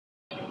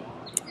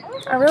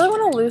I really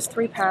want to lose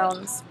 3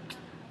 pounds.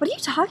 What are you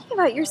talking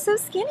about? You're so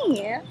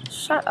skinny.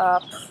 Shut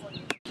up.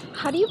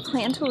 How do you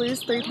plan to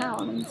lose 3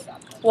 pounds?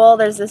 Well,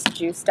 there's this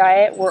juice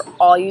diet where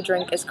all you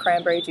drink is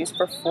cranberry juice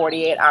for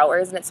 48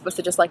 hours, and it's supposed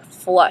to just like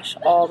flush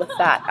all the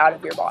fat out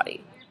of your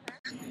body.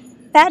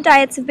 Fad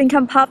diets have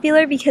become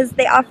popular because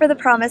they offer the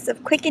promise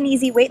of quick and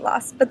easy weight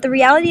loss, but the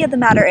reality of the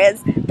matter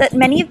is that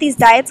many of these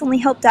diets only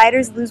help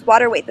dieters lose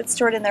water weight that's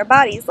stored in their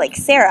bodies, like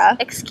Sarah.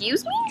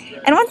 Excuse me?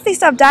 And once they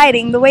stop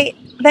dieting, the weight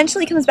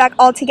eventually comes back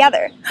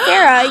altogether.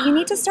 Sarah, you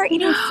need to start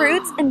eating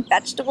fruits and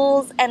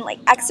vegetables and like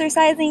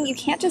exercising. You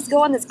can't just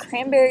go on this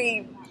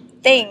cranberry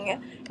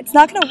thing. It's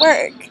not gonna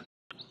work.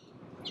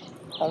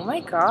 Oh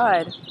my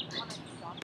god.